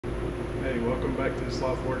Hey, welcome back to the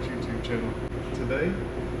Sloth-Worx YouTube channel. Today,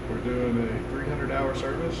 we're doing a 300-hour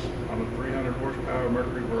service on a 300 horsepower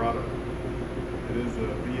Mercury Verado. It is a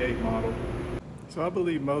V8 model. So I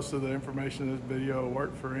believe most of the information in this video will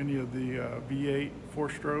work for any of the V8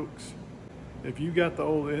 4-strokes. If you got the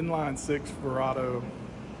old inline 6 Verado,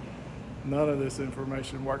 none of this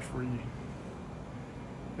information works for you.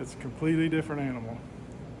 It's a completely different animal.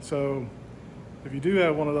 So if you do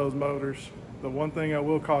have one of those motors, the one thing I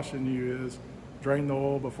will caution you is drain the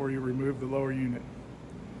oil before you remove the lower unit.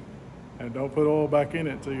 And don't put oil back in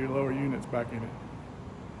it until your lower unit's back in it.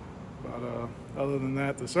 But other than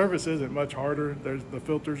that, the service isn't much harder. The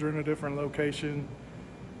filters are in a different location.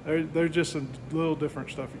 There's just some little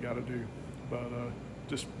different stuff you got to do. But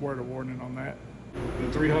just word of warning on that.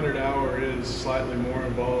 The 300 hour is slightly more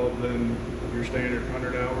involved than your standard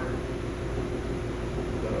 100 hour.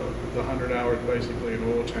 The 100 hour is basically an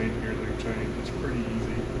oil change, gear loop change. It's pretty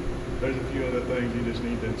easy. There's a few other things you just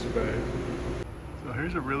need to inspect. So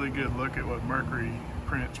here's a really good look at what Mercury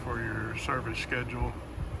prints for your service schedule.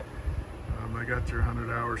 They got your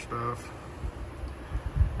 100 hour stuff.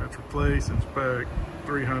 That's replace, inspect,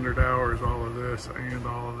 300 hours, all of this and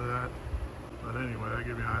all of that. But anyway, I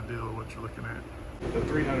give you an idea of what you're looking at. The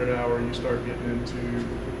 300 hour, you start getting into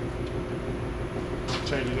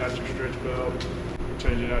changing out your stretch belt,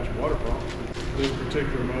 changing out your water pump. This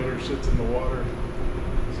particular motor sits in the water,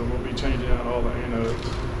 so we'll be changing out all the anodes.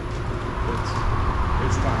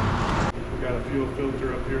 It's time. We've got a fuel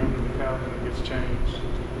filter up here under the cabin that gets changed.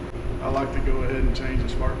 I like to go ahead and change the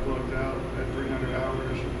spark plugs out at 300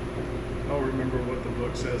 hours. I don't remember what the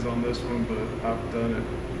book says on this one, but I've done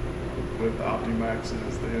it with the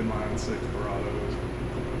Optimaxes, the inline 6 Verados.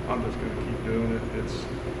 I'm just going to keep doing it. It's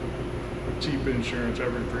cheap insurance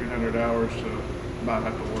every 300 hours, so not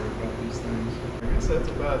have to worry about these things. I guess that's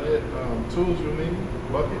about it. Tools you'll need: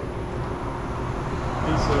 bucket,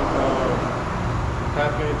 piece of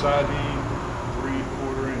half-inch ID,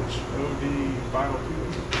 3/4 inch OD vinyl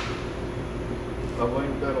tube, a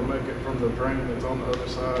length that'll make it from the drain that's on the other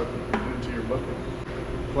side into your bucket,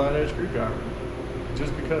 flathead screwdriver,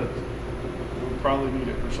 just because we'll probably need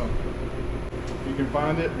it for something. If you can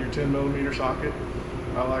find it, your 10mm socket.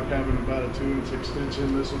 I like having about a 2-inch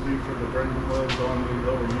extension. This will be for the drain plugs on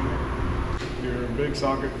the lower unit. Your big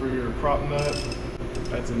socket for your prop nut,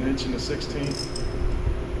 that's 1 1/16 inches.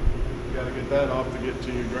 You gotta get that off to get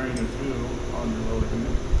to your drain and fuel on your lower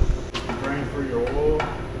unit. The drain for your oil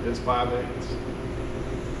is 5/8.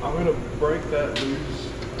 I'm gonna break that loose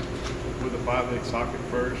with a 5/8 socket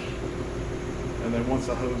first, and then once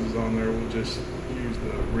the hose is on there, we'll just use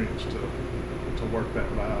the wrench to work that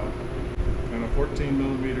valve. And a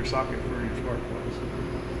 14mm socket for your spark plugs.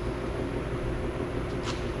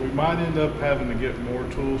 We might end up having to get more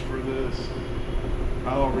tools for this.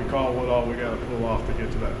 I don't recall what all we got to pull off to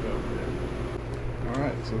get to that belt yet.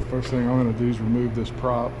 Alright, so the first thing I'm going to do is remove this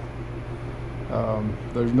prop.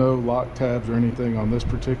 There's no lock tabs or anything on this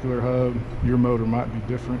particular hub. Your motor might be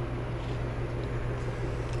different.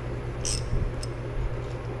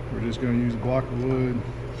 We're just going to use a block of wood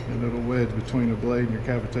and a little wedge between the blade and your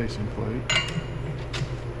cavitation plate.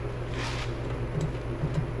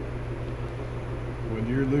 When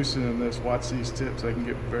you're loosening this, watch these tips. They can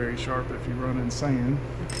get very sharp if you run in sand.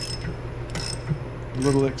 A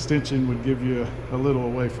little extension would give you a little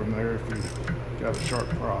away from there if you've got a sharp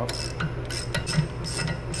prop.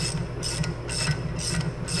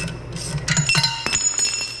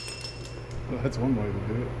 Well, that's one way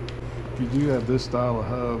to do it. If you do have this style of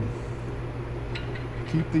hub,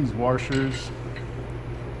 keep these washers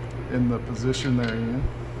in the position they're in.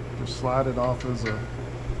 Just slide it off as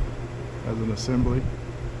an assembly.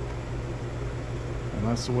 And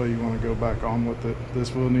that's the way you want to go back on with it.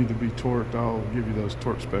 This will need to be torqued. I'll give you those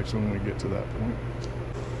torque specs when we get to that point.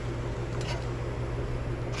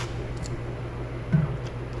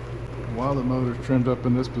 While the motor's trimmed up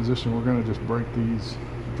in this position, we're going to just break these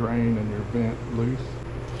drain and your vent loose.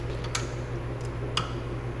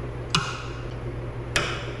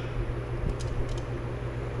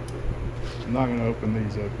 I'm not going to open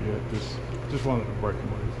these up yet, just wanted to break them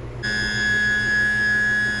loose.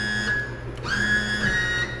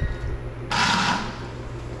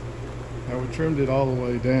 Now we trimmed it all the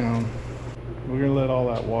way down. We're going to let all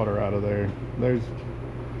that water out of there.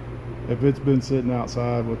 If it's been sitting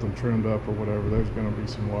outside with them trimmed up or whatever, there's going to be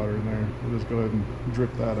some water in there. We'll just go ahead and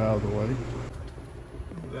drip that out of the way.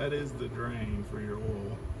 That is the drain for your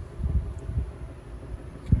oil.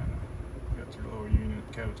 Your lower unit,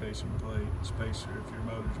 cavitation plate, spacer if your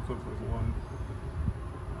motor's equipped with one,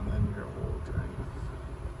 and then your oil drain.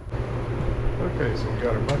 Okay, so we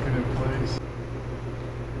got our bucket in place.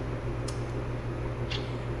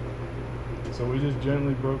 So we just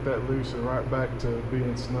gently broke that loose and right back to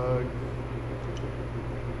being snug.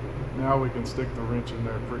 Now we can stick the wrench in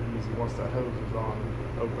there pretty easy once that hose is on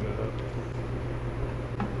and open it up.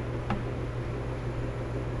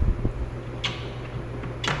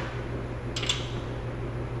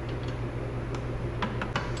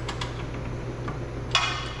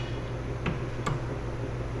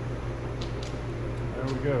 There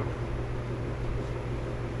we go.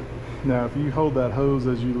 Now if you hold that hose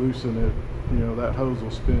as you loosen it, you know, that hose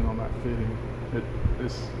will spin on that fitting.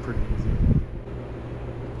 It's pretty easy.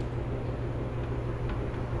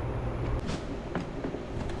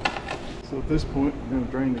 So at this point, we're going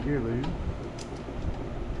to drain the gear lead.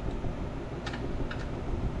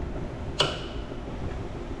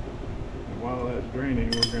 And while that's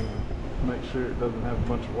draining, we're going to make sure it doesn't have a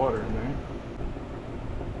bunch of water in there.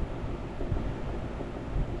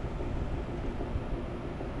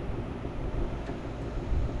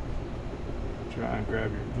 Try and grab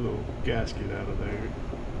your little gasket out of there.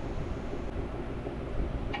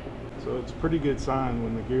 So it's a pretty good sign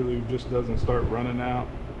when the gear lube just doesn't start running out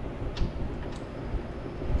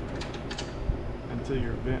until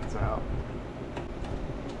your vent's out.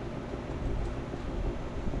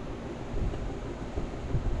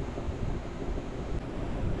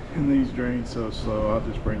 And these drain so slow, I'll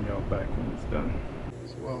just bring y'all back when it's done.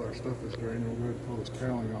 So while our stuff is draining, we're going to pull this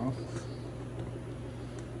cowling off.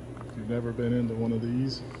 If you've never been into one of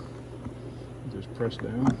these, you just press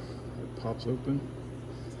down, it pops open.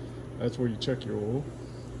 That's where you check your oil.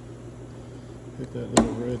 Hit that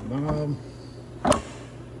little red knob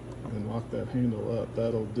and lock that handle up.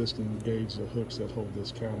 That'll disengage the hooks that hold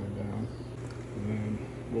this cowling down. And then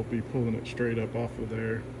we'll be pulling it straight up off of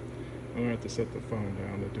there. I'm gonna have to set the phone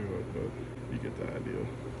down to do it, but you get the idea.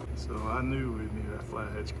 So I knew we'd need a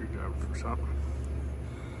flathead screwdriver for something.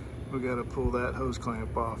 We gotta pull that hose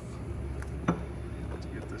clamp off to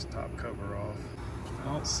get this top cover off. I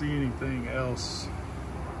don't see anything else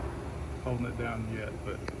holding it down yet,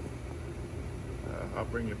 but I'll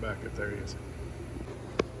bring it back if there is.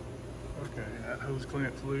 Okay, that hose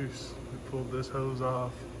clamp's loose. We pulled this hose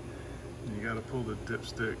off. And you got to pull the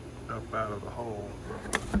dipstick up out of the hole.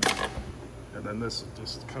 And then this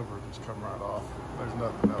cover just come right off. There's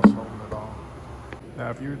nothing else holding it on.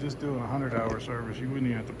 Now if you were just doing a 100-hour service, you wouldn't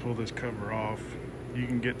even have to pull this cover off. You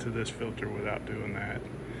can get to this filter without doing that.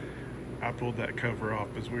 I pulled that cover off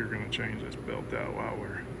because we were going to change this belt out while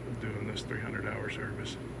we're doing this 300-hour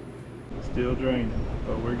service. Still draining,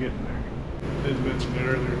 but we're getting there. I did mention it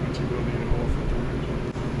earlier, but you will need an oil filter wrench.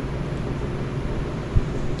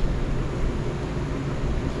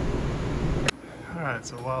 Alright,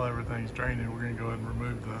 so while everything's draining, we're going to go ahead and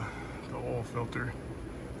remove the oil filter.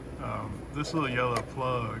 This little yellow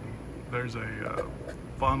plug, there's a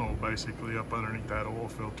funnel basically up underneath that oil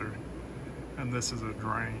filter, and this is a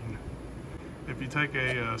drain. If you take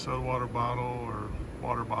a soda water bottle or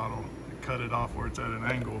water bottle and cut it off where it's at an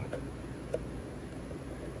angle,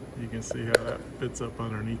 you can see how that fits up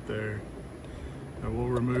underneath there. And we'll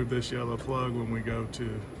remove this yellow plug when we go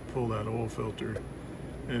to pull that oil filter,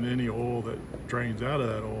 and any oil that drains out of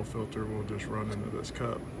that oil filter will just run into this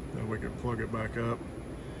cup. Then we can plug it back up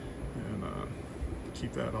and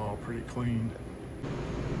keep that all pretty clean.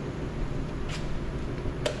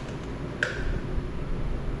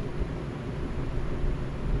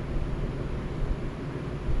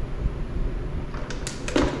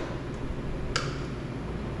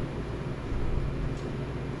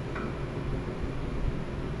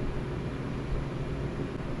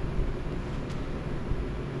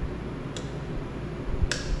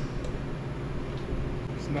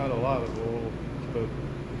 Not a lot of oil, but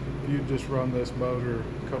if you just run this motor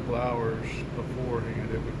a couple hours beforehand,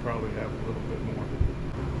 it would probably have a little bit more.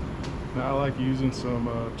 Now I like using some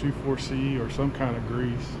 2,4-C or some kind of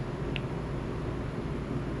grease.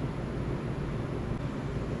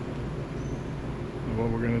 And what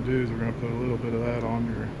we're going to do is we're going to put a little bit of that on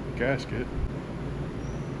your gasket.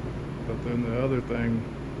 But then the other thing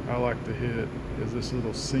I like to hit is this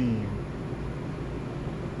little seam.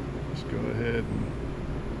 Just go ahead and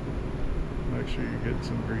make sure you get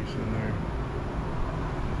some grease in there.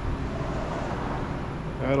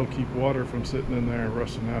 That'll keep water from sitting in there and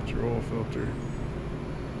rusting out your oil filter.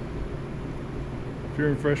 If you're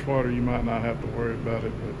in fresh water, you might not have to worry about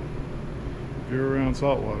it, but if you're around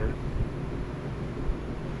salt water,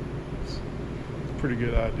 it's a pretty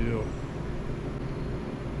good idea.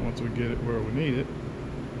 Once we get it where we need it,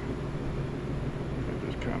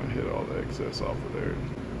 we just kind of hit all the excess off of there.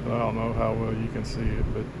 I don't know how well you can see it,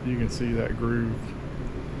 but you can see that groove.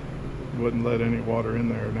 Wouldn't let any water in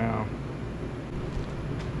there now.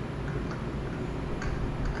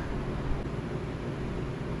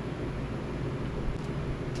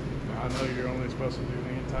 know you're only supposed to do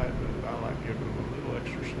hand-tight, but I like giving them a little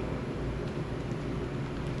extra snug.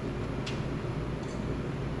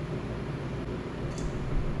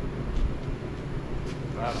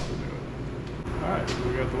 That'll do it. Alright, so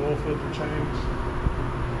we got the oil filter changed.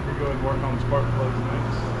 We go ahead and work on the spark plugs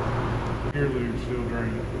next. Gear lube's still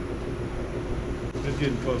draining. It's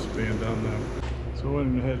getting close to being done though. So I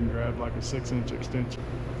went ahead and grabbed like a 6-inch extension.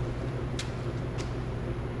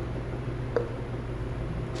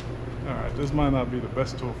 Alright, this might not be the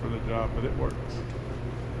best tool for the job, but it works.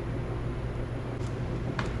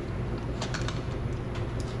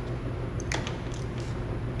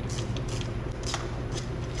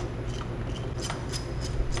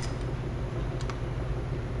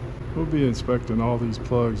 We'll be inspecting all these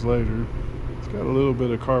plugs later. It's got a little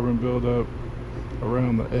bit of carbon buildup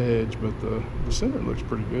around the edge, but the center looks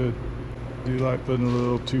pretty good. I do like putting a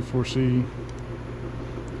little 2,4-C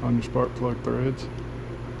on your spark plug threads.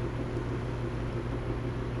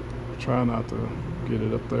 Try not to get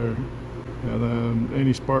it up there. And then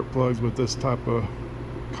any spark plugs with this type of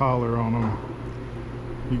collar on them,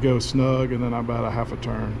 you go snug and then about a half a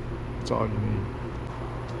turn. That's all you need.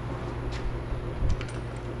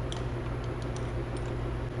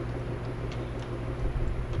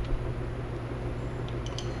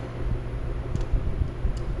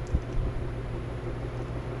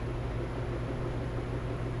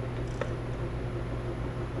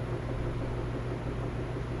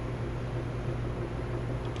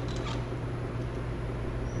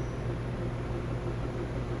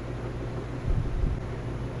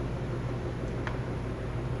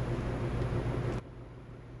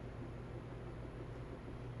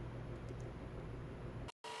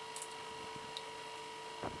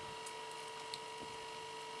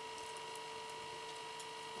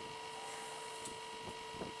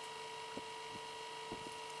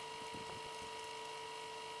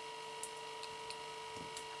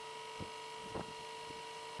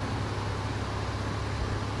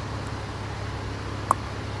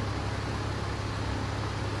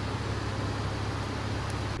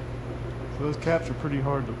 So those caps are pretty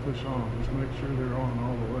hard to push on. Just make sure they're on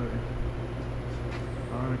all the way.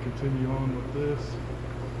 I'm going to continue on with this.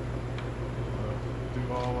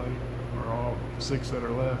 Do all 8 or all 6 that are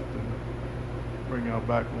left and bring y'all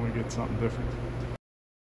back when we get something different.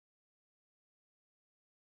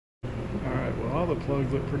 Alright, well all the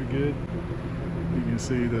plugs look pretty good. You can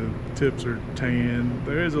see the tips are tan.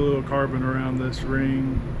 There is a little carbon around this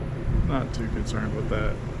ring. Not too concerned with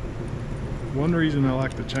that. One reason I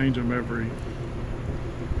like to change them every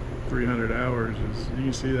 300 hours is you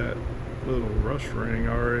can see that little rust ring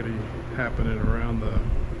already happening around that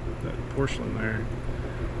porcelain there.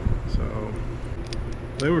 So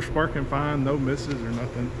they were sparking fine, no misses or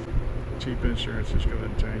nothing. Cheap insurance, just go ahead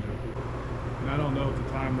and change them. And I don't know if the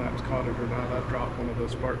time lapse caught it or not. I dropped one of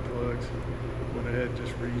those spark plugs. Went ahead,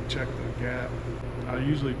 just rechecked the gap. I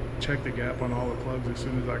usually check the gap on all the plugs as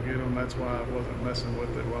soon as I get them. That's why I wasn't messing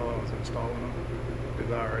with it while I was installing them,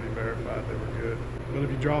 because I already verified they were good. But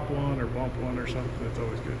if you drop one or bump one or something, it's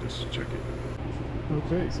always good just to check it.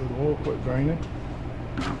 Okay, so the oil quit draining.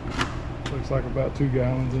 Looks like about 2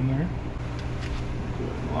 gallons in there. Go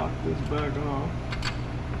ahead and lock this back on.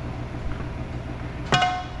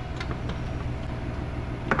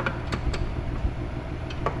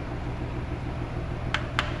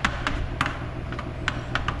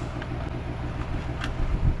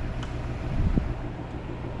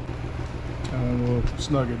 And we'll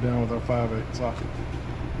snug it down with our 5/8 socket.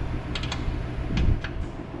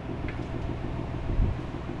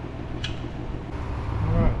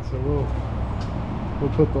 Alright, so we'll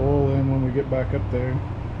put the oil in when we get back up there.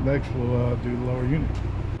 Next we'll do the lower unit.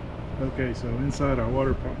 Okay, so inside our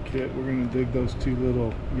water pump kit, we're going to dig those 2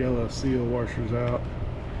 little yellow seal washers out.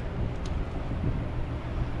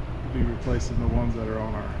 Be replacing the ones that are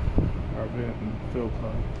on our vent and fill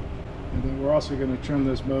plug. And then we're also going to trim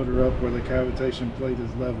this motor up where the cavitation plate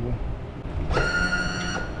is level.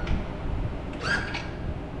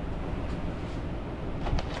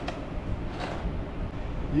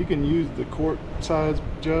 You can use the quart size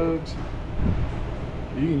jugs.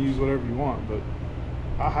 You can use whatever you want, but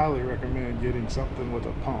I highly recommend getting something with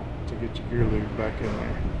a pump to get your gear lube back in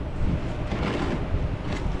there.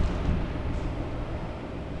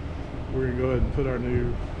 We're going to go ahead and put our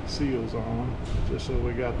new seals on, just so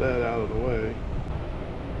we got that out of the way.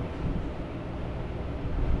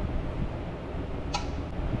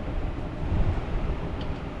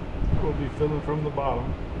 We'll be filling from the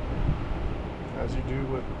bottom, as you do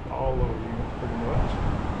with all lower units pretty much.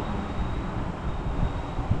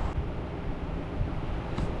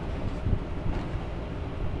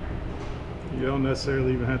 You don't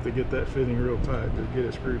necessarily even have to get that fitting real tight. Just get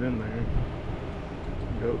it screwed in there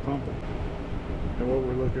and go pumping. And what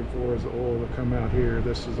we're looking for is the oil to come out here.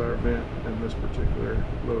 This is our vent in this particular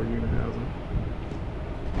lower unit housing.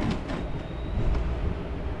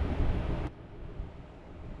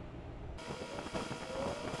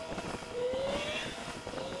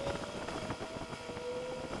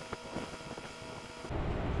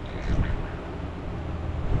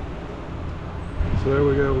 So there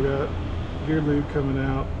we go, we got gear lube coming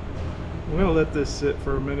out. We're gonna let this sit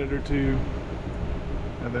for a minute or two,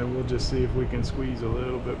 and then we'll just see if we can squeeze a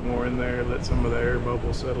little bit more in there, let some of the air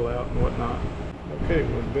bubbles settle out and whatnot. Okay,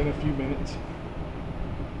 well, it's been a few minutes.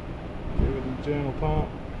 Give it a gentle pump.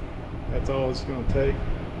 That's all it's gonna take.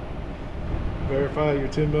 Verify your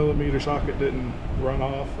 10mm socket didn't run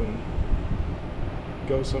off and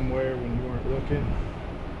go somewhere when you weren't looking.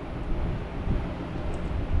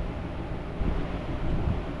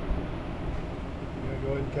 Go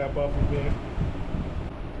ahead and cap off your vent.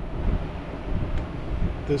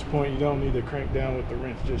 At this point, you don't need to crank down with the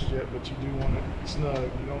wrench just yet, but you do want it snug.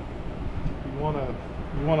 You want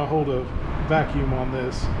to hold a vacuum on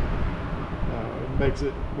this. It makes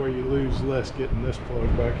it where you lose less getting this plug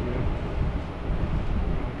back in.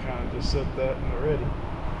 Kind of just set that and we're ready.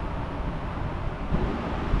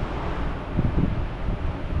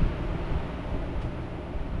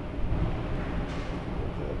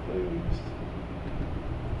 Get that loose.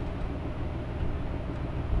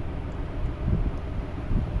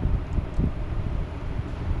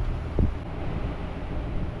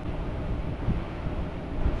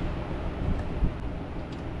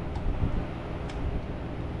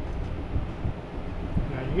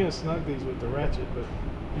 You're gonna snug these with the ratchet, but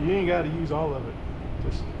you ain't got to use all of it.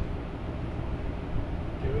 Just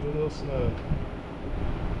give it a little snug.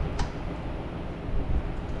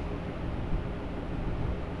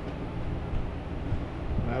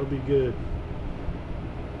 That'll be good.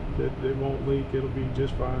 It won't leak. It'll be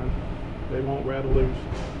just fine. They won't rattle loose.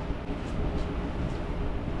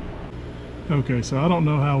 Okay, so I don't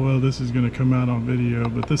know how well this is going to come out on video,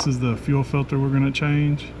 but this is the fuel filter we're going to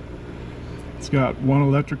change. It's got one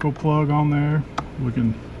electrical plug on there. We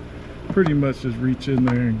can pretty much just reach in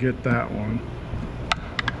there and get that one.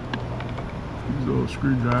 Use a little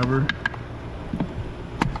screwdriver.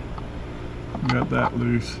 Got that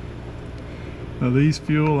loose. Now these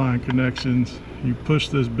fuel line connections, you push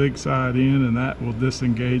this big side in and that will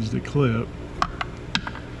disengage the clip.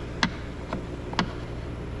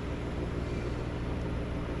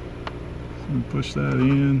 So push that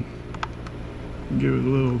in and give it a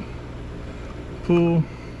little pull.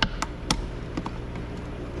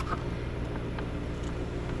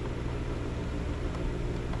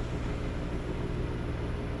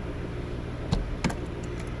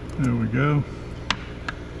 There we go.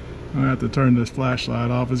 I have to turn this flashlight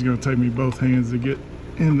off. It's going to take me both hands to get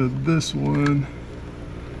into this one,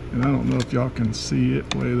 and I don't know if y'all can see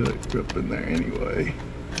it way that it's up in there anyway.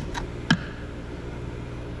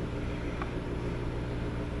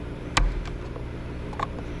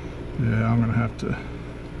 Yeah, I'm gonna have to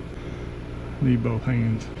need both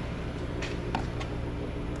hands.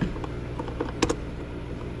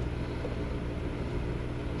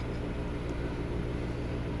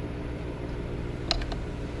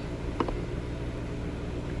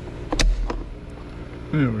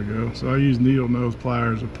 There we go. So I use needle nose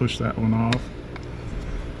pliers to push that one off.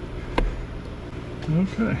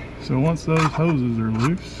 Okay, so once those hoses are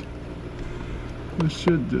loose, this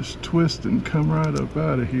should just twist and come right up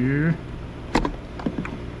out of here.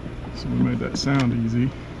 So we made that sound easy.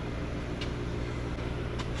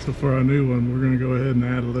 So for our new one, we're going to go ahead and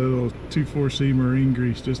add a little 2,4-C marine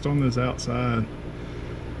grease just on this outside.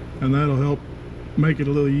 And that'll help make it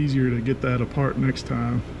a little easier to get that apart next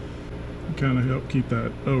time. Kind of help keep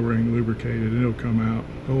that O-ring lubricated. It'll come out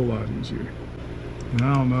a whole lot easier. And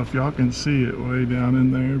I don't know if y'all can see it way down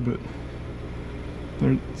in there, but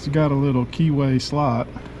it's got a little keyway slot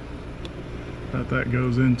that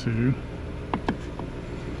goes into.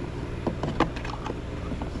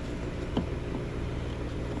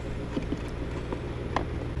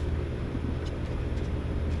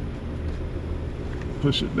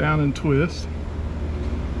 Push it down and twist.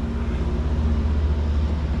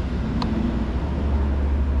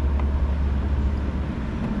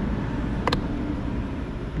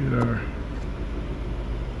 Get our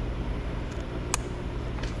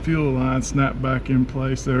fuel line snap back in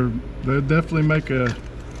place. They'll definitely make a,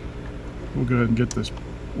 we'll go ahead and get this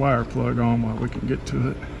wire plug on while we can get to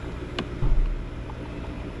it.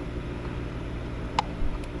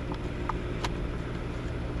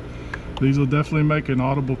 These will definitely make an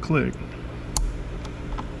audible click.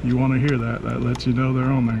 You want to hear that. That lets you know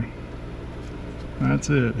they're on there. That's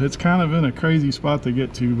it. It's kind of in a crazy spot to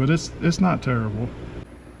get to, but it's not terrible.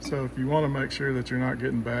 So if you want to make sure that you're not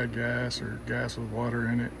getting bad gas or gas with water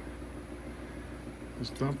in it,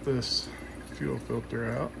 just dump this fuel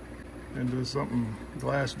filter out into something,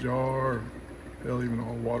 glass jar, or hell, even a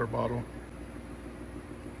whole water bottle.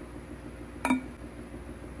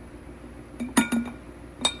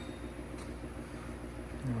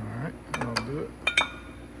 Alright, that'll do it.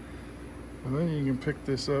 And then you can pick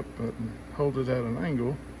this up and hold it at an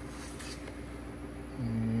angle.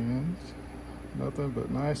 And nothing but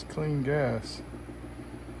nice clean gas.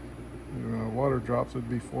 Water drops would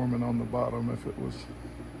be forming on the bottom if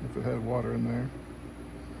it had water in there.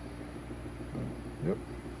 Yep,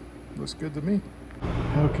 looks good to me.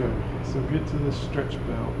 Okay, so get to this stretch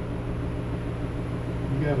belt.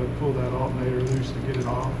 You gotta pull that alternator loose to get it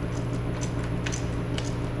off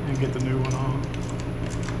and get the new one on.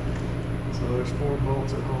 So there's 4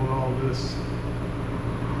 bolts that hold all this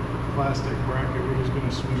plastic bracket. We're just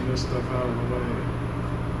gonna swing this stuff out of the way.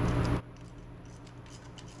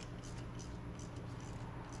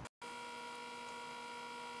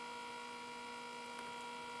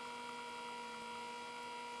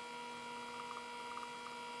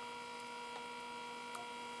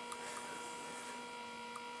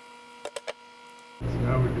 So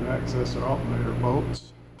now we can access our alternator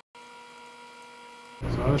bolts.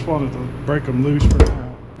 So I just wanted to break them loose for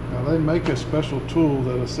now. Now they make a special tool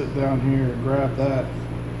that'll sit down here and grab that.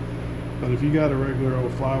 But if you got a regular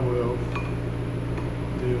old flywheel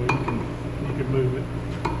deal, you can move it.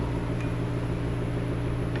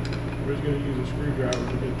 We're just going to use a screwdriver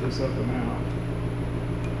to get this up and out.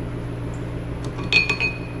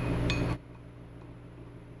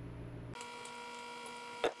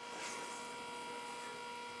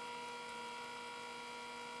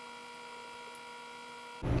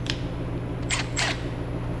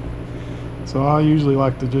 So I usually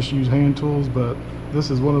like to just use hand tools, but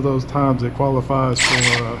this is one of those times that qualifies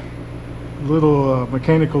for a little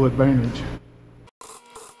mechanical advantage.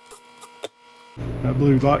 That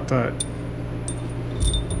blue Loctite,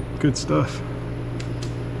 good stuff.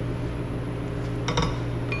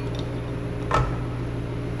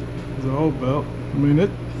 It's an old belt. I mean,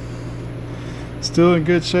 it's still in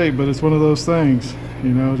good shape, but it's one of those things, you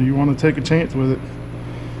know, do you want to take a chance with it?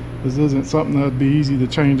 This isn't something that'd be easy to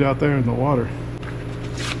change out there in the water.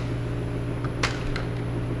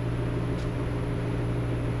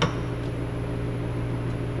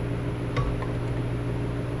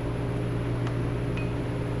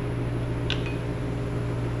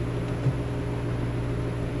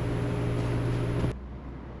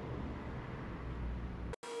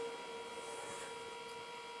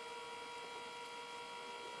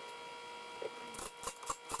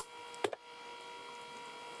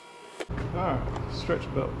 Alright, stretch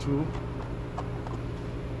belt tool. I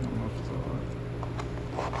don't know if it's alright.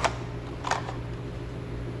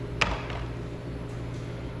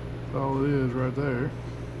 That's all it is right there.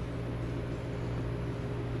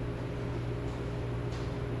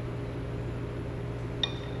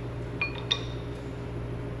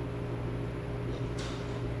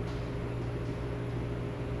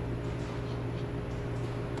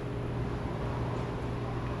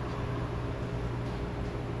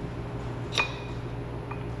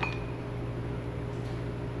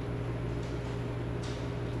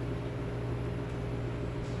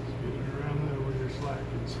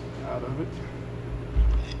 Out of it.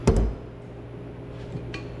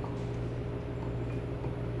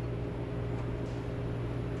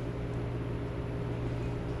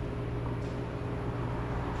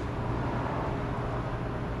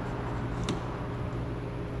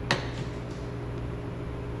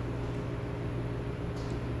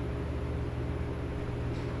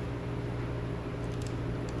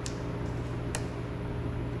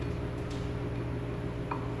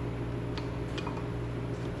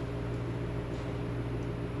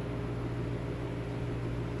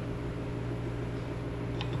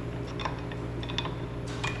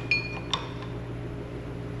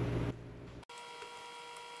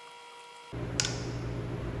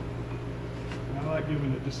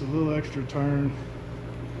 Giving it just a little extra turn.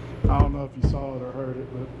 I don't know if you saw it or heard it,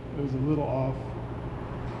 but it was a little off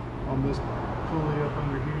on this pulley up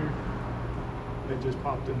under here. It just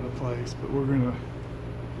popped into place, but we're gonna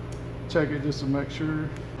check it just to make sure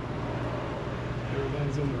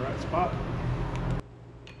everything's in the right spot.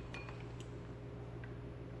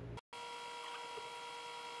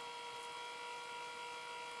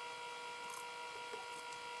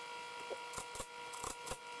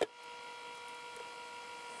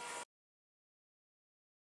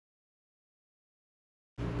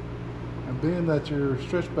 being that your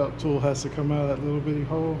stretch belt tool has to come out of that little bitty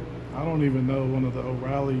hole, I don't even know one of the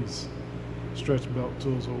O'Reilly's stretch belt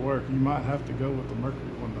tools will work. You might have to go with the Mercury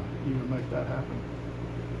one to even make that happen.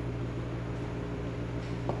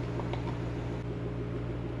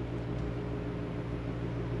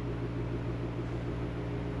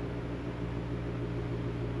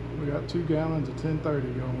 We got 2 gallons of 1030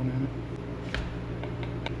 going in it.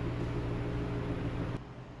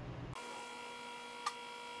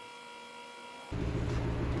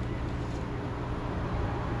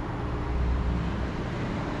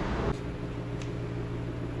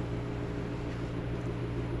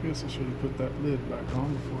 Guess I should have put that lid back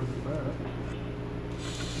on before I did that.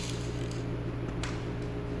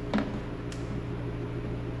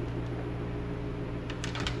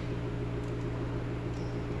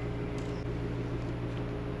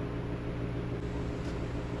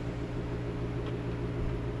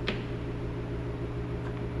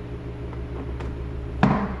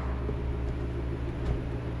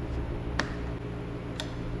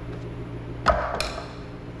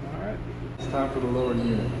 Time for the lower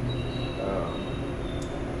unit.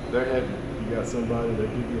 They're heavy. If you got somebody that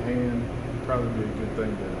give you a hand, probably be a good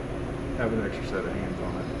thing to have an extra set of hands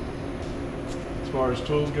on it. As far as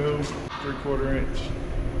tools go, 3/4 inch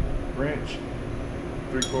wrench,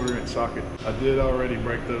 3/4 inch socket. I did already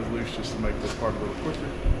break those loose just to make this part a little quicker.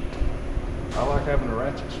 I like having a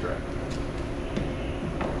ratchet strap.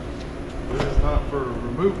 This is not for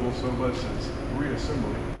removal so much as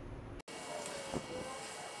reassembly.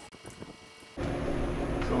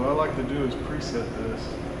 So what I like to do is preset this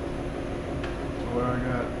to where I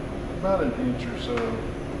got about an inch or so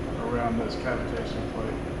around this cavitation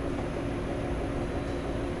plate.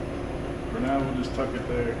 For now we'll just tuck it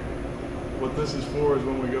there. What this is for is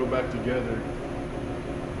when we go back together,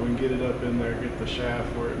 we can get it up in there, get the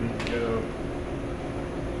shaft where it needs to go,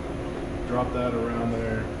 drop that around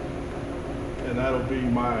there, and that'll be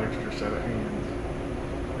my extra set of hands.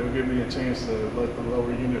 It'll give me a chance to let the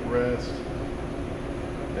lower unit rest,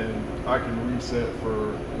 and I can reset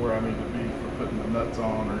for where I need to be for putting the nuts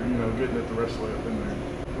on, or getting it the rest of the way up in there.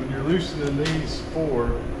 When you're loosening these 4,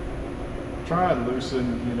 try and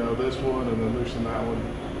loosen this one and then loosen that one,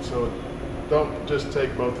 so don't just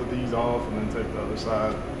take both of these off and then take the other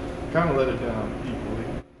side. Kind of let it down equally.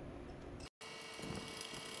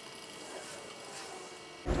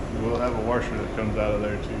 We'll have a washer that comes out of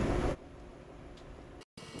there too.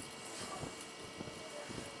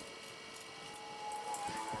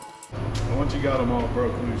 Once you got them all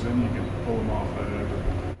broke loose, then you can pull them off whenever.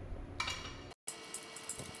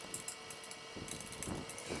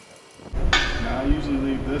 Now I usually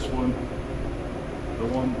leave this one, the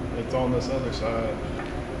one that's on this other side.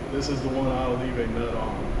 This is the one I'll leave a nut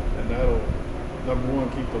on, and that'll, number 1,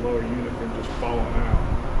 keep the lower unit from just falling out.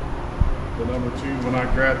 But number 2, when I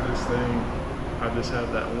grab this thing, I just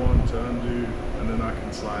have that one to undo, and then I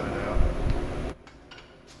can slide it out.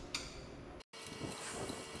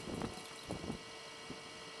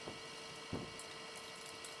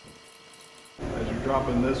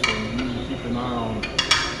 Dropping this one, you need to keep an eye on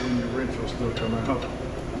when your wrench will still come out.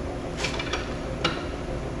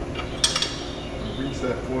 When we reach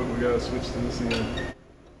that point, we gotta switch to this end.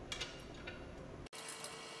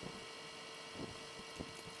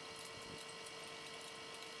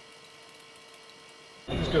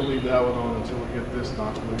 I'm just gonna leave that one on until we get this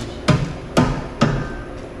knocked loose.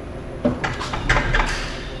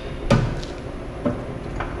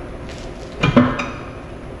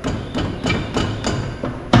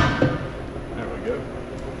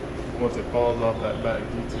 Once it falls off that back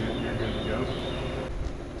D-tube, you're good to go.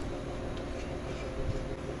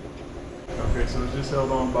 Okay, so it's just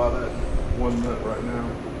held on by that one nut right now.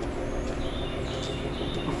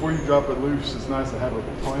 Before you drop it loose, it's nice to have a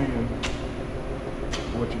plan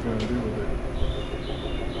of what you're going to do with it.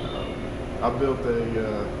 I built a,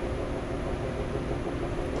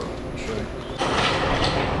 I'll show you.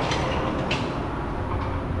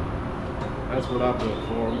 That's what I built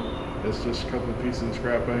for them. It's just a couple of pieces of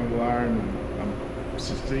scrap angle iron and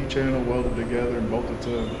C-channel welded together and bolted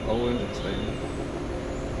to an old engine statement.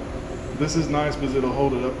 This is nice because it'll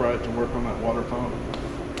hold it upright to work on that water pump.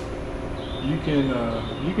 You can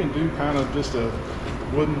do kind of just a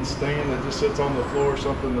wooden stand that just sits on the floor,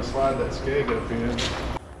 something to slide that skeg up in.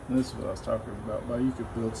 And this is what I was talking about. But you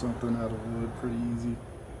could build something out of wood pretty easy.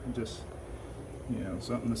 Just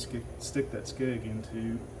something to stick that skeg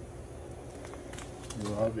into.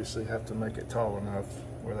 You'll obviously have to make it tall enough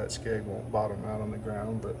where that skeg won't bottom out on the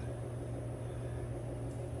ground, but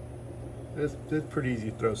it's pretty easy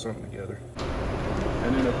to throw something together.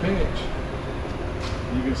 And in a pinch,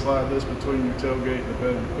 you can slide this between your tailgate and the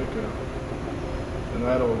bed of your pickup.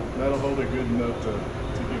 and that'll hold it good enough to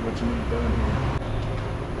get what you need done here.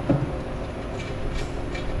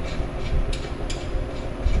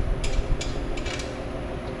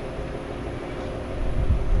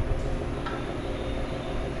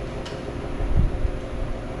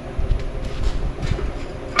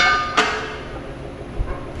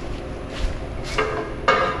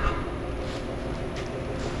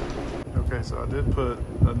 Okay, so I did put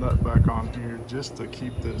a nut back on here just to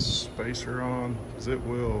keep this spacer on, because it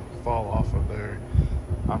will fall off of there.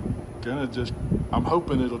 I'm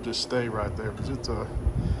hoping it'll just stay right there, because it's a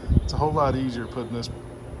whole lot easier putting this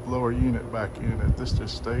lower unit back in if this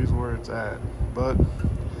just stays where it's at. But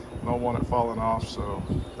I don't want it falling off, so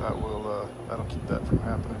that'll keep that from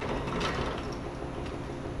happening.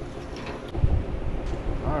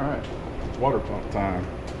 All right, water pump time.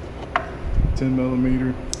 10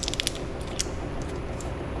 millimeter.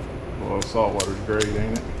 Well, salt water's great,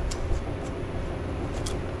 ain't it?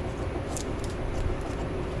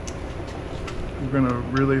 We're gonna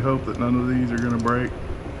really hope that none of these are gonna break.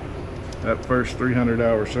 That first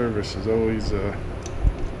 300-hour service is always a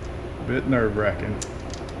bit nerve-wracking.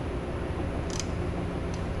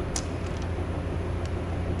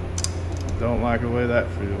 Don't like the way that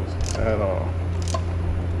feels at all,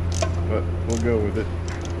 but we'll go with it.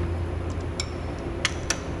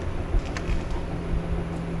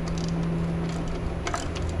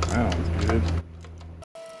 Sounds good.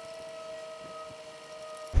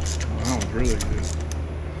 That was really good.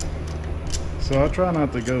 So I try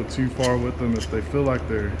not to go too far with them. If they feel like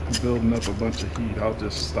they're building up a bunch of heat, I'll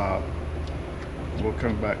just stop. We'll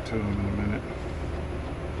come back to them in a minute.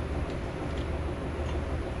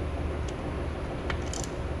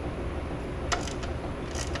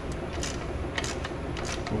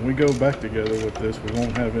 When we go back together with this, we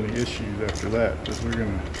won't have any issues after that, because we're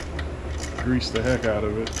gonna grease the heck out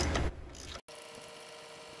of it.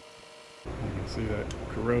 You can see that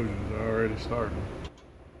corrosion is already starting.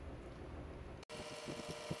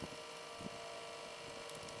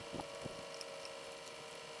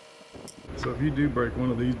 So if you do break one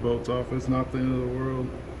of these bolts off, it's not the end of the world.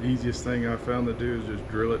 The easiest thing I found to do is just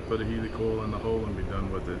drill it, put a helicoil in the hole, and be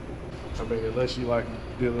done with it. I mean, unless you like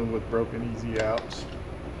dealing with broken easy outs,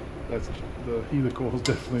 the helicoil is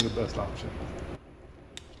definitely the best option.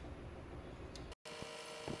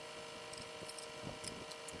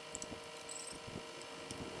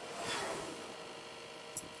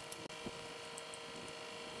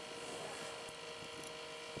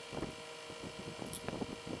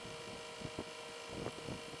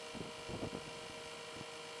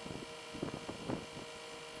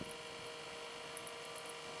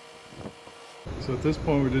 So at this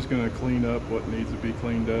point, we're just going to clean up what needs to be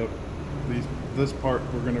cleaned up. This part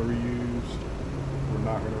we're going to reuse. We're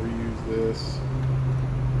not going to reuse this.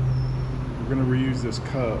 We're going to reuse this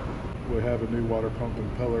cup. We have a new water pump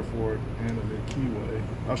impeller for it and a new keyway.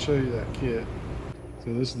 I'll show you that kit.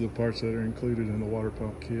 So this is the parts that are included in the water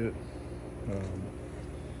pump kit.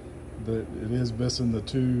 It is missing the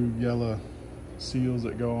two yellow seals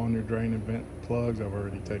that go on your drain and vent plugs. I've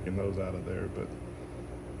already taken those out of there, but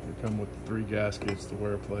they come with 3 gaskets, the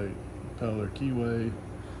wear plate, impeller, keyway,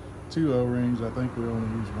 2 O-rings. I think we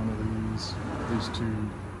only use one of these 2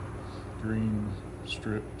 green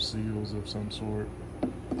strip seals of some sort.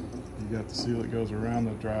 You got the seal that goes around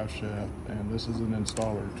the drive shaft, and this is an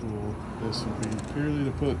installer tool. This will be purely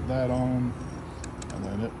to put that on, and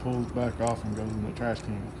then it pulls back off and goes in the trash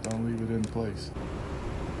can. Don't leave it in place.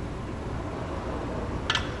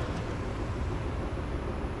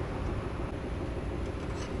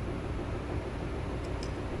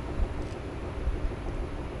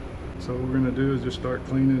 So what we're going to do is just start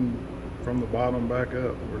cleaning from the bottom back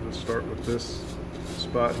up. We'll just start with this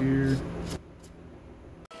spot here.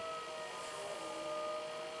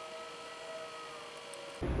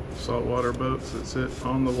 Saltwater boats that sit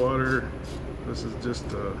on the water. This is just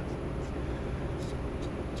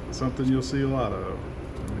something you'll see a lot of.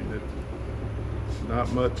 I mean,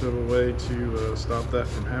 not much of a way to stop that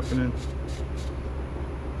from happening.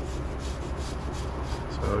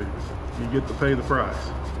 So you get to pay the price.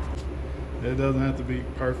 It doesn't have to be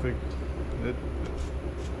perfect.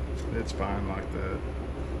 It's fine like that.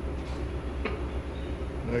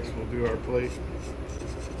 Next we'll do our plate,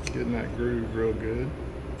 getting that groove real good.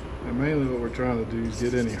 And mainly what we're trying to do is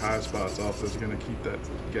get any high spots off that's going to keep that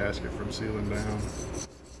gasket from sealing down.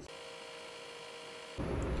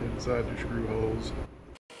 Get inside your screw holes.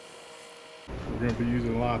 We're going to be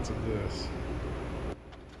using lots of this.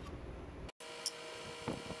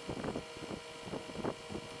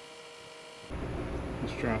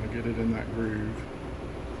 Just trying to get it in that groove.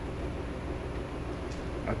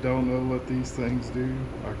 I don't know what these things do.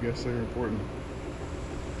 I guess they're important.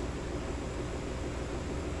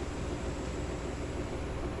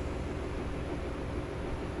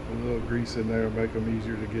 A little grease in there will make them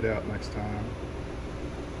easier to get out next time.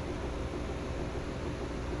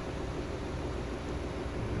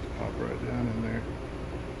 Just pop right down in there.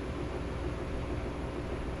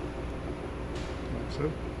 Like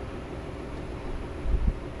so.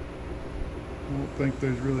 I don't think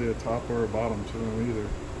there's really a top or a bottom to them either.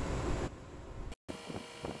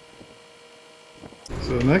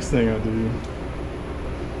 So the next thing I do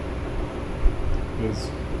is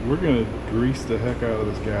we're going to grease the heck out of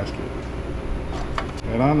this gasket.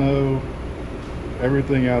 And I know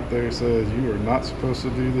everything out there says you are not supposed to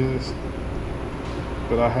do this,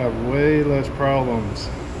 but I have way less problems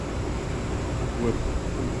with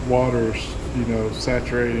water, you know,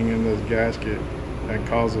 saturating in this gasket and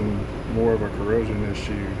causing more of a corrosion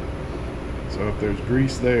issue. So if there's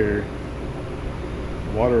grease there,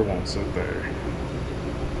 water won't sit there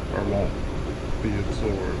or won't be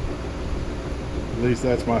absorbed. At least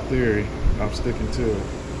that's my theory. I'm sticking to it.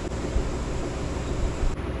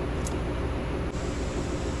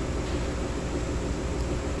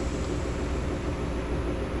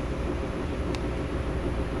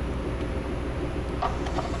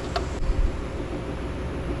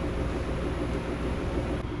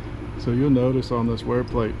 So you'll notice on this wear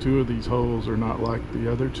plate, 2 of these holes are not like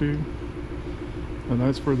the other 2. And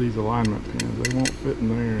that's for these alignment pins. They won't fit in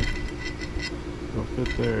there. They'll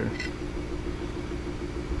fit there.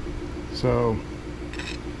 So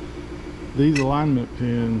these alignment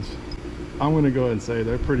pins, I'm going to go ahead and say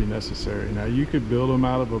they're pretty necessary. Now you could build them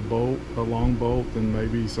out of a bolt, a long bolt, and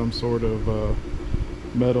maybe some sort of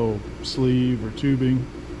metal sleeve or tubing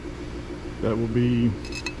that will be,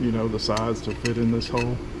 you know, the size to fit in this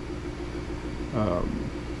hole.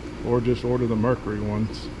 Or just order the Mercury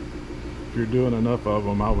ones. If you're doing enough of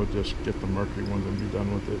them, I would just get the Mercury ones and be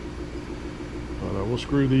done with it. But we'll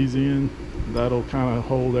screw these in. That'll kind of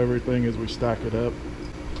hold everything as we stack it up.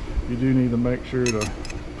 You do need to make sure to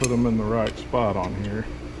put them in the right spot on here.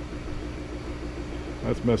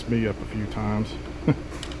 That's messed me up a few times. A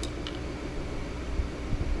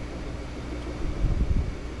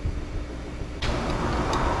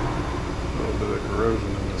little bit of corrosion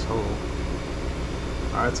in this hole.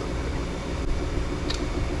 That's okay.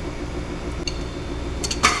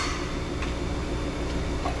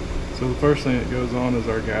 So the first thing that goes on is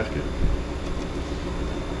our gasket.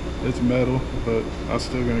 It's metal, but I'm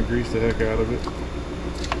still going to grease the heck out of it.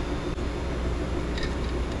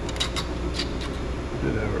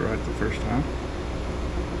 Did have it right the first time.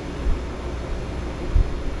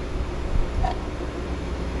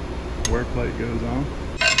 Wear plate goes on.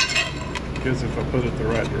 Because if I put it the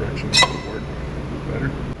right direction, it will work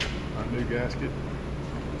better. Our new gasket.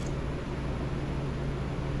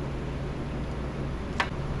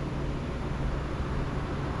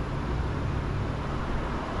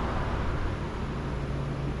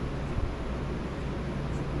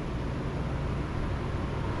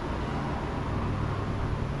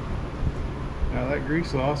 Now that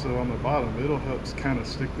grease also on the bottom, it'll help kind of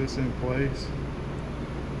stick this in place.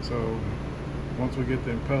 So once we get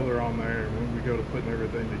the impeller on there, when we go to putting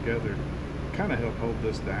everything together, kind of help hold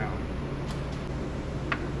this down.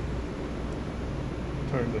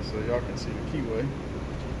 Turn this so y'all can see the keyway.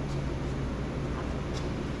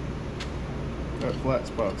 That flat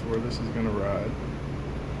spot's where this is going to ride.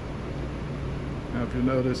 Now if you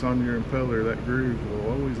notice on your impeller, that groove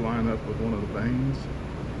will always line up with one of the vanes.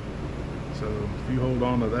 So if you hold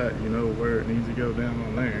on to that, you know where it needs to go down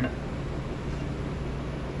on there.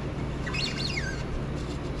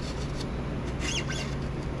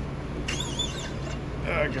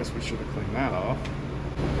 I guess we should have cleaned that off.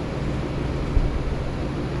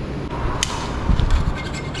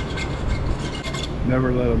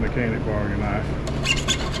 Never let a mechanic borrow your knife.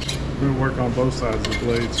 We're going to work on both sides of the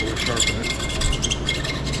blade so we sharpen it.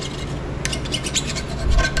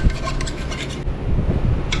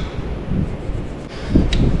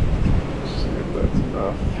 See if that's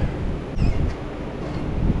enough.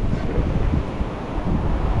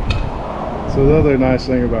 So the other nice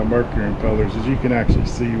thing about Mercury impellers is you can actually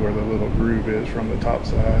see where the little groove is from the top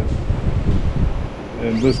side.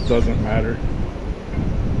 And this doesn't matter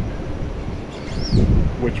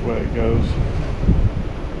which way it goes.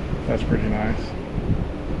 That's pretty nice.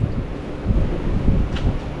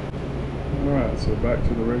 Alright, so back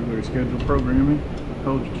to the regular scheduled programming.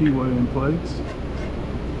 Hold your keyway in place.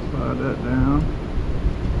 Slide that down.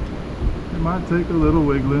 It might take a little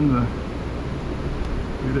wiggling to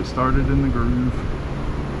get it started in the groove.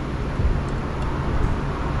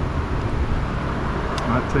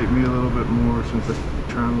 Might take me a little bit more since I'm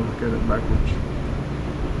trying to look at it backwards.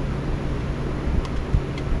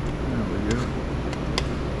 There we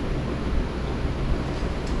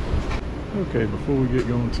go. Okay, before we get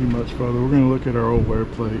going too much further, we're going to look at our old wear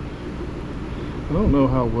plate. I don't know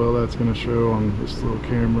how well that's going to show on this little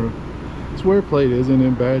camera. This wear plate isn't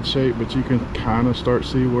in bad shape, but you can kind of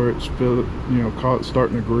see where it's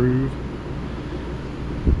starting to groove.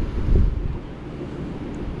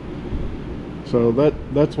 So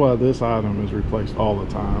that's why this item is replaced all the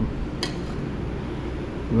time.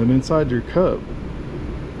 And then inside your cup,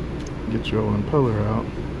 get your old impeller out.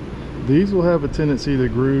 These will have a tendency to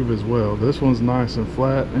groove as well. This one's nice and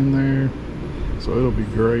flat in there, so it'll be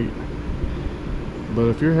great. But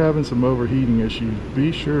if you're having some overheating issues,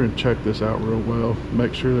 be sure and check this out real well.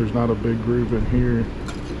 Make sure there's not a big groove in here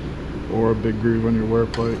or a big groove on your wear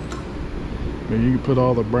plate. I mean, you can put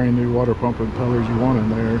all the brand new water pump impellers you want in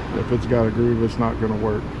there. If it's got a groove, it's not going to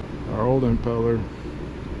work. Our old impeller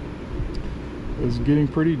is getting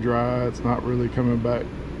pretty dry. It's not really coming back,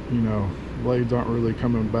 blades aren't really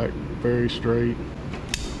coming back very straight.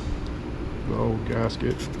 The old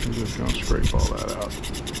gasket, I'm just going to scrape all that out.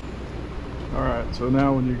 Alright, so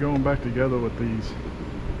now when you're going back together with these,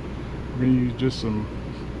 we're going to use just some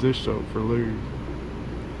dish soap for lube.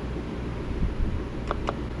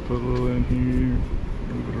 Put a little in here,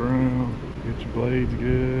 move it around, get your blades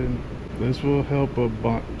good. This will help a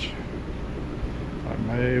bunch.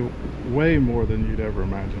 Way more than you'd ever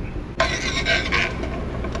imagine.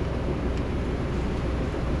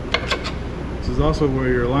 This is also where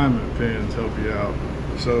your alignment pins help you out.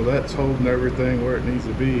 So that's holding everything where it needs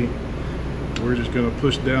to be. We're just going to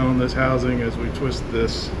push down on this housing as we twist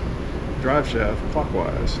this drive shaft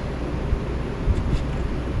clockwise.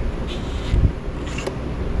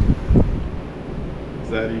 It's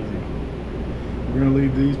that easy. We're going to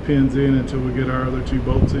leave these pins in until we get our other two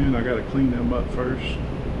bolts in. I got to clean them up first.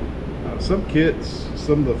 Some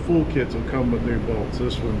of the full kits will come with new bolts.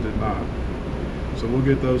 This one did not. So we'll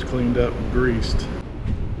get those cleaned up and greased.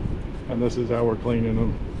 And this is how we're cleaning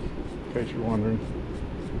them, in case you're wondering.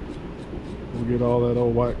 We'll get all that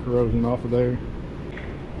old white corrosion off of there.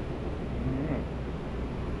 Alright.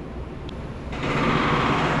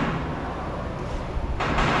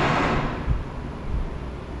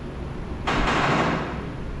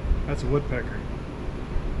 That's a woodpecker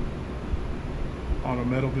on a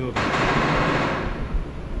metal building.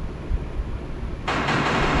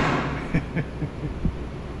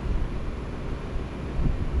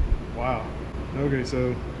 Wow. Okay,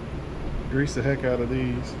 so grease the heck out of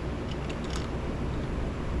these.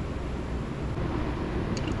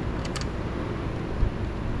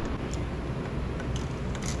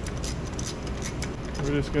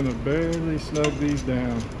 We're just going to barely snug these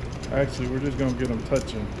down. Actually, we're just going to get them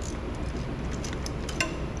touching.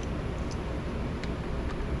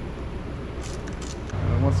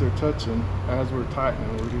 And once they're touching, as we're tightening,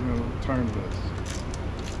 we're going to turn this.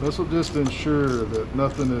 This will just ensure that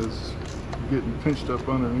nothing is getting pinched up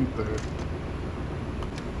underneath there.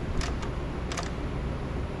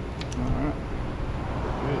 Alright.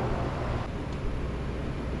 Good.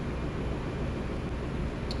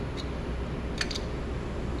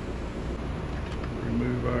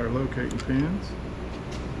 Remove our locating pins.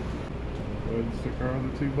 Go ahead and stick our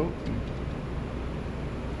other two bolts in.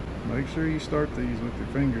 Make sure you start these with your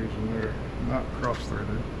fingers and they're not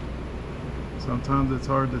cross-threaded. Sometimes it's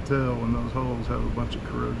hard to tell when those holes have a bunch of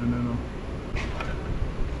corrosion in them.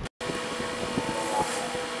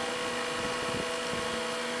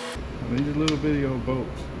 Now these are little bitty old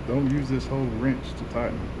bolts. Don't use this whole wrench to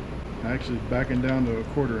tighten them. Actually, backing down to a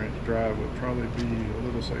 1/4 inch drive would probably be a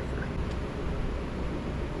little safer.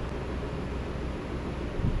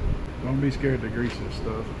 Don't be scared to grease this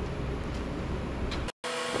stuff.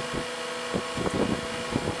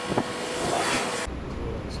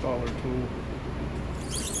 Little installer tool.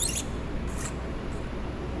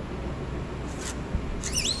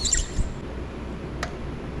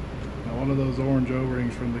 Now one of those orange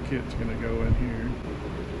O-rings from the kit's going to go in here.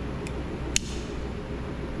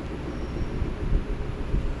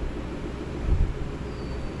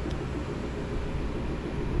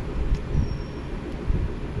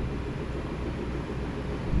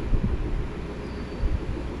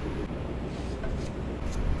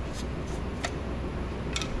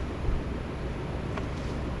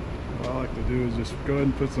 What I like to do is just go ahead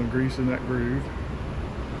and put some grease in that groove.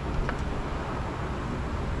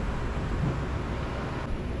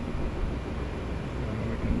 And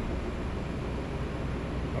we can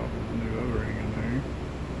pop the new O-ring in there.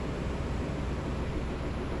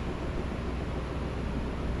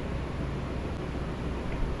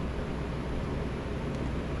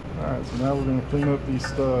 Alright, so now we're going to clean up these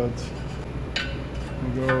studs.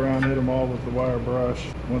 We'll go around, hit them all with the wire brush.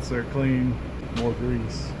 Once they're clean, more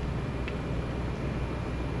grease.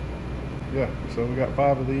 Yeah, so we got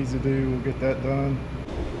 5 of these to do. We'll get that done.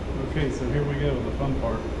 Okay, so here we go, the fun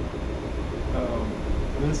part.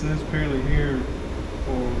 This is purely here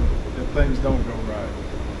for if things don't go right.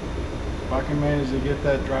 If I can manage to get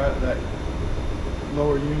that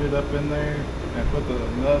lower unit up in there and put the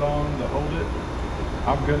nut on to hold it,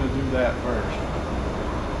 I'm gonna do that first.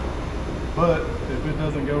 But if it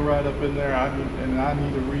doesn't go right up in there, I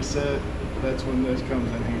need a reset, that's when this comes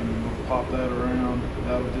in handy. We'll pop that around.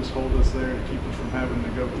 That'll just hold us there to keep us from having to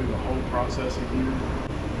go through the whole process again.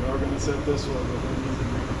 We are gonna set this one within easy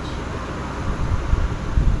reach.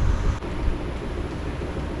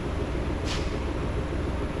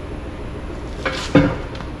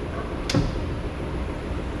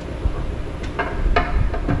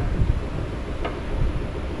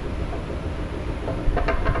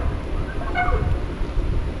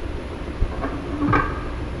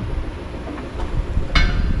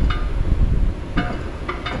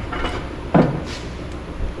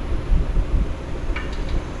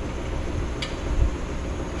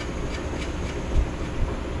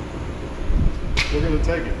 We're gonna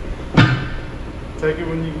take it. Take it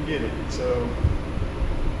when you can get it. So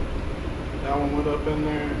that one went up in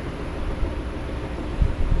there.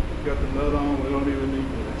 Got the nut on. We don't even need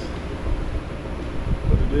this.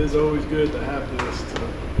 But it is always good to have this to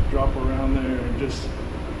drop around there and just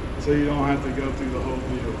so you don't have to go through the whole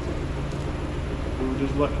deal. We were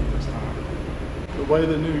just lucky this time. The way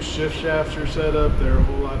the new shift shafts are set up, they're a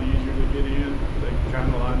whole lot easier to get in. They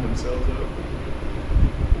kind of line themselves up.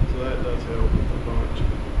 So that does help a bunch.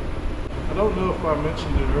 I don't know if I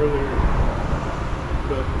mentioned it earlier,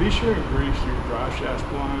 but be sure and grease your drive shaft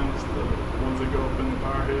blinds, the ones that go up in the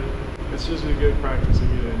power head. It's just a good practice to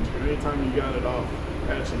get into. Anytime you got it off,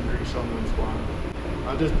 add some grease on those blinds.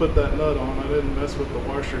 I just put that nut on. I didn't mess with the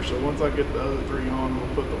washer, so once I get the other 3 on,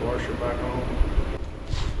 we'll put the washer back on.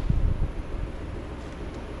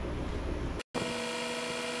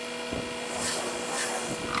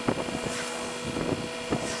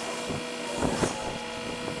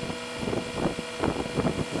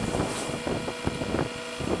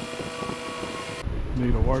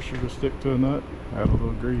 Need a washer to stick to a nut, add a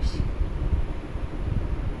little grease.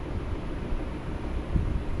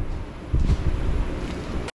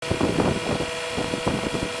 I'm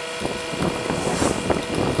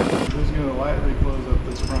just going to lightly close up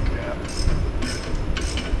this front gap.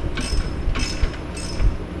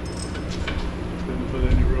 Didn't put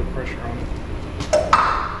any real pressure on it.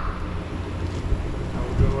 I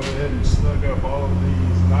will go ahead and snug up all of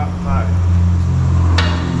these, not tight.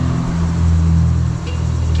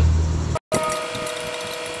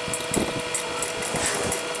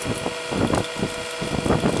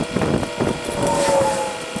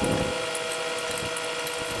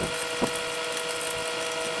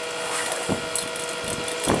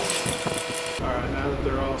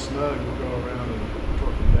 Snug, we'll go around and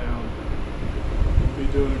torque them down. We'll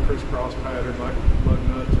be doing a crisscross pattern like lug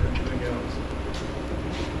nuts or anything else.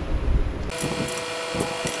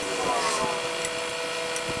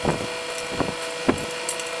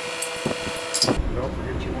 Don't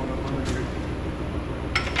forget you want up under here.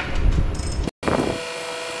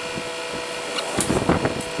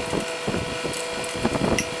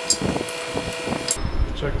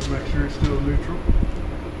 Check to make sure it's still neutral.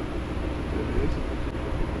 It is.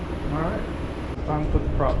 Alright, time to put the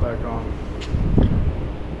prop back on.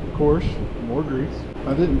 Of course, more grease.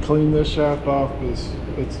 I didn't clean this shaft off because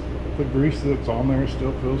the grease that's on there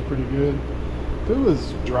still feels pretty good. If it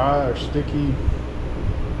was dry or sticky,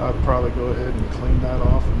 I'd probably go ahead and clean that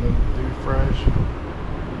off and then do fresh.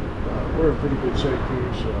 We're in pretty good shape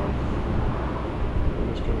here, so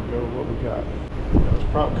we're just going to go with what we got. This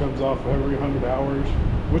prop comes off every 100 hours,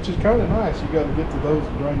 which is kind of nice. You got to get to those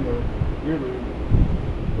and drain the gear lube.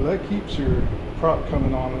 But that keeps your prop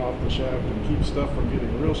coming on and off the shaft and keeps stuff from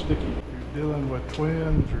getting real sticky. If you're dealing with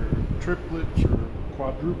twins or triplets or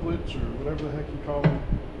quadruplets or whatever the heck you call them,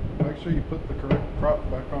 make sure you put the correct prop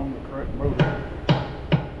back on the correct motor.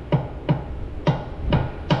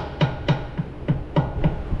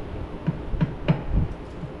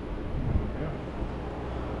 Yeah.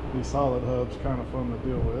 These solid hubs kind of fun to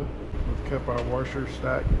deal with. We've kept our washer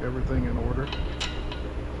stack, everything in order.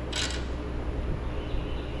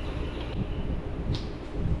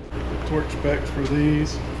 Torque specs for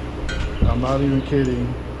these, I'm not even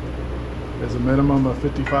kidding, is a minimum of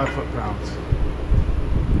 55 foot-pounds.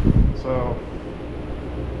 So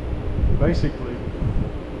basically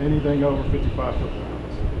anything over 55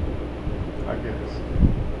 foot-pounds, I guess.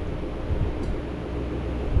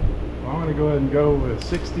 I'm going to go ahead and go with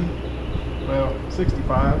 60, well,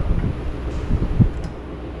 65.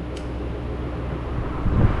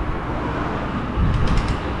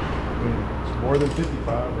 It's more than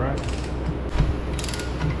 55, right?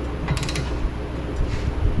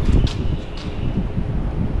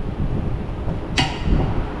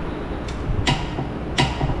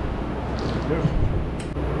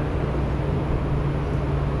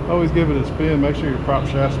 Always give it a spin. Make sure your prop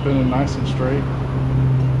shaft's spinning nice and straight.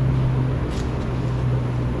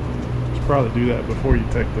 Should probably do that before you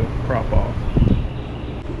take the prop off.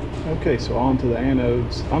 Okay, so on to the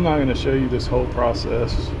anodes. I'm not going to show you this whole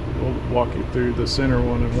process. We'll walk you through the center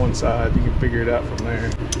one and one side. You can figure it out from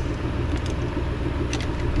there.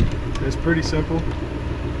 It's pretty simple.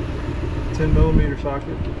 10mm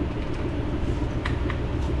socket.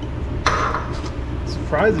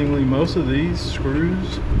 Surprisingly, most of these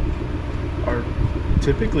screws are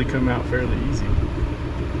typically come out fairly easy.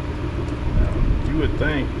 You would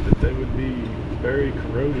think that they would be very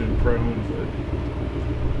corrosion prone, but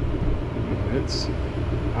it's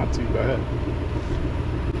not too bad.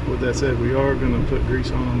 With that said, we are going to put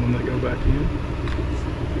grease on them when they go back in.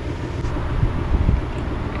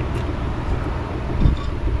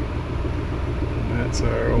 And that's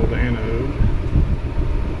our old anode.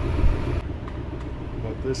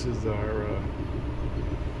 But this is our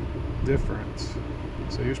difference.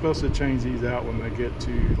 So you're supposed to change these out when they get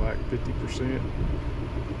to like 50%.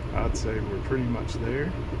 I'd say we're pretty much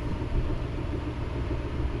there.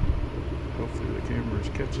 Hopefully the camera is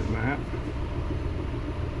catching that.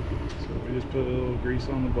 So we just put a little grease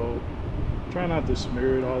on the bolt. Try not to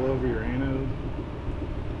smear it all over your anode.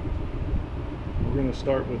 We're going to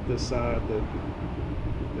start with this side that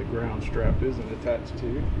the ground strap isn't attached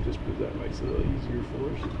to, just because that makes it a little easier for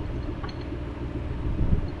us.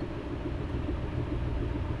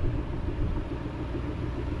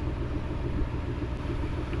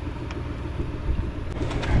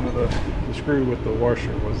 The screw with the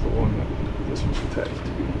washer was the one that this was attached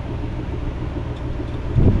to.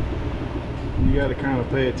 You got to kind of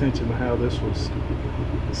pay attention to how this was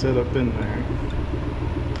set up in there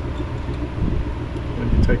when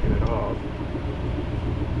you're taking it off.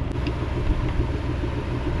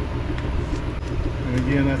 And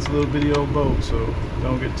again, that's a little bitty old bolt, so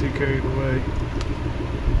don't get too carried away.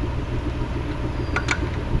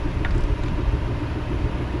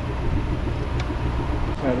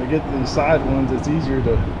 Now to get these side ones, it's easier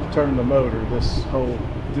to turn the motor. This whole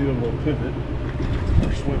deal will pivot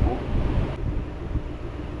or swivel.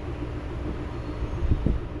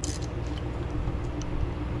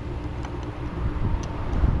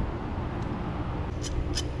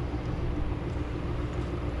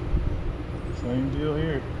 Same deal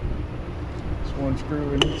here. Just one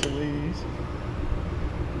screw in each of these.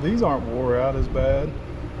 These aren't wore out as bad,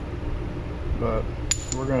 but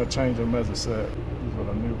we're going to change them as a set. This is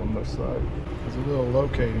what a new one looks like. There's a little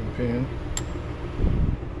locating pin.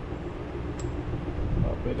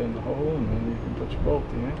 Pop it in the hole and then you can put your bolt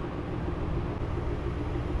in.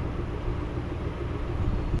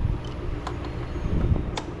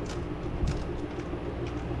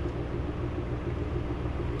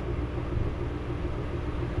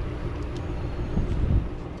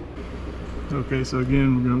 Okay, so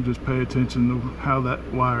again, we're going to just pay attention to how that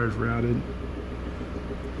wire is routed.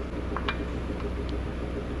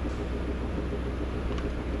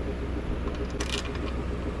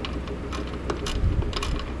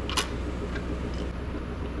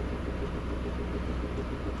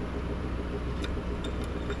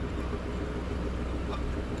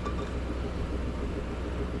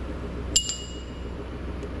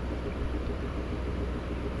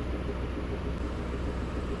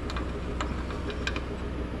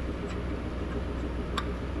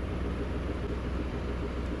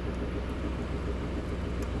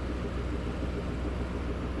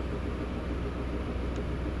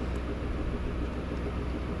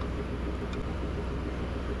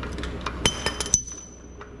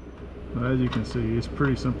 As you can see, it's a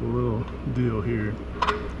pretty simple little deal here.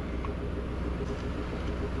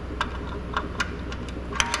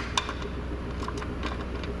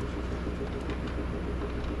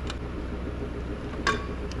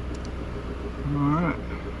 Alright,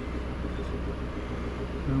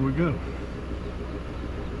 there we go.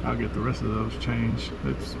 I'll get the rest of those changed.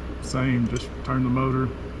 It's the same, just turn the motor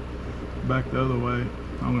back the other way.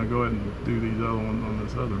 I'm going to go ahead and do these other ones on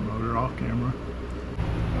this other motor off camera.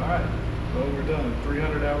 Alright, well, we're done.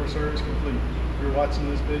 300-hour service complete. If you're watching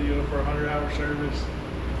this video for a 100-hour service,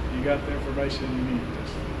 you got the information you need.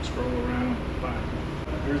 Just scroll around and find it.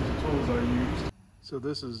 Here's the tools I used. So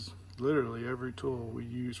this is literally every tool we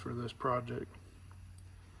use for this project.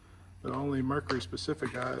 The only Mercury specific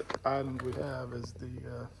items we have is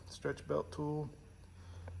the stretch belt tool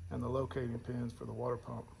and the locating pins for the water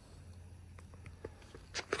pump.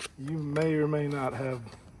 You may or may not have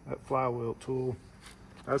that flywheel tool.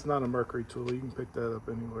 That's not a Mercury tool, you can pick that up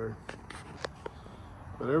anywhere.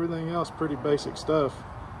 But everything else, pretty basic stuff.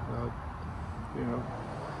 You know,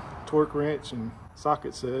 torque wrench and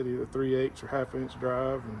socket set, either 3/8 or 1/2 inch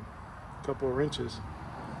drive, and a couple of wrenches,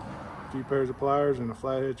 a few pairs of pliers, and a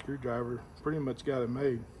flathead screwdriver. Pretty much got it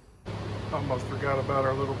made. Almost forgot about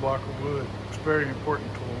our little block of wood. It's a very important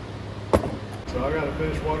tool. So I got to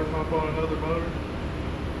finish water pump on another motor.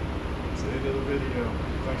 That's the end of the video.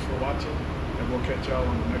 Thanks for watching, and we'll catch y'all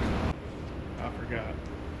on the next one. I forgot.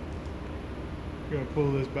 I'm gonna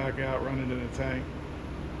pull this back out, run it in a tank,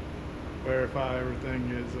 verify everything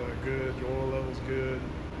is good, the oil level's good.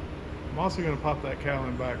 I'm also gonna pop that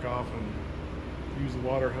cowling back off and use the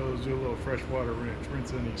water hose, do a little fresh water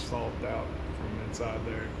rinse any salt out from inside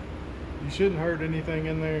there. You shouldn't hurt anything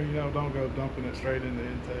in there, you know, don't go dumping it straight in the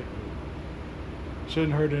intake.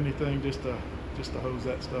 Shouldn't hurt anything just to hose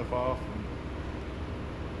that stuff off, and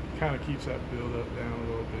kind of keeps that build up down a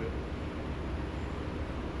little bit.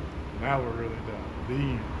 Now we're really done. The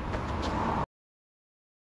end.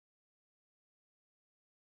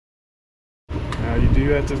 Now you do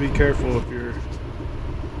have to be careful if you're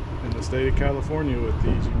in the state of California with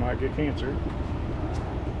these. You might get cancer.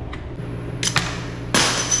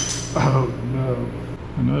 Oh no.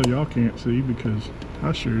 I know y'all can't see because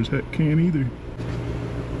I sure as heck can't either.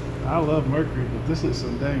 I love Mercury, but this is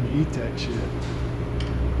some dang E-Tech shit.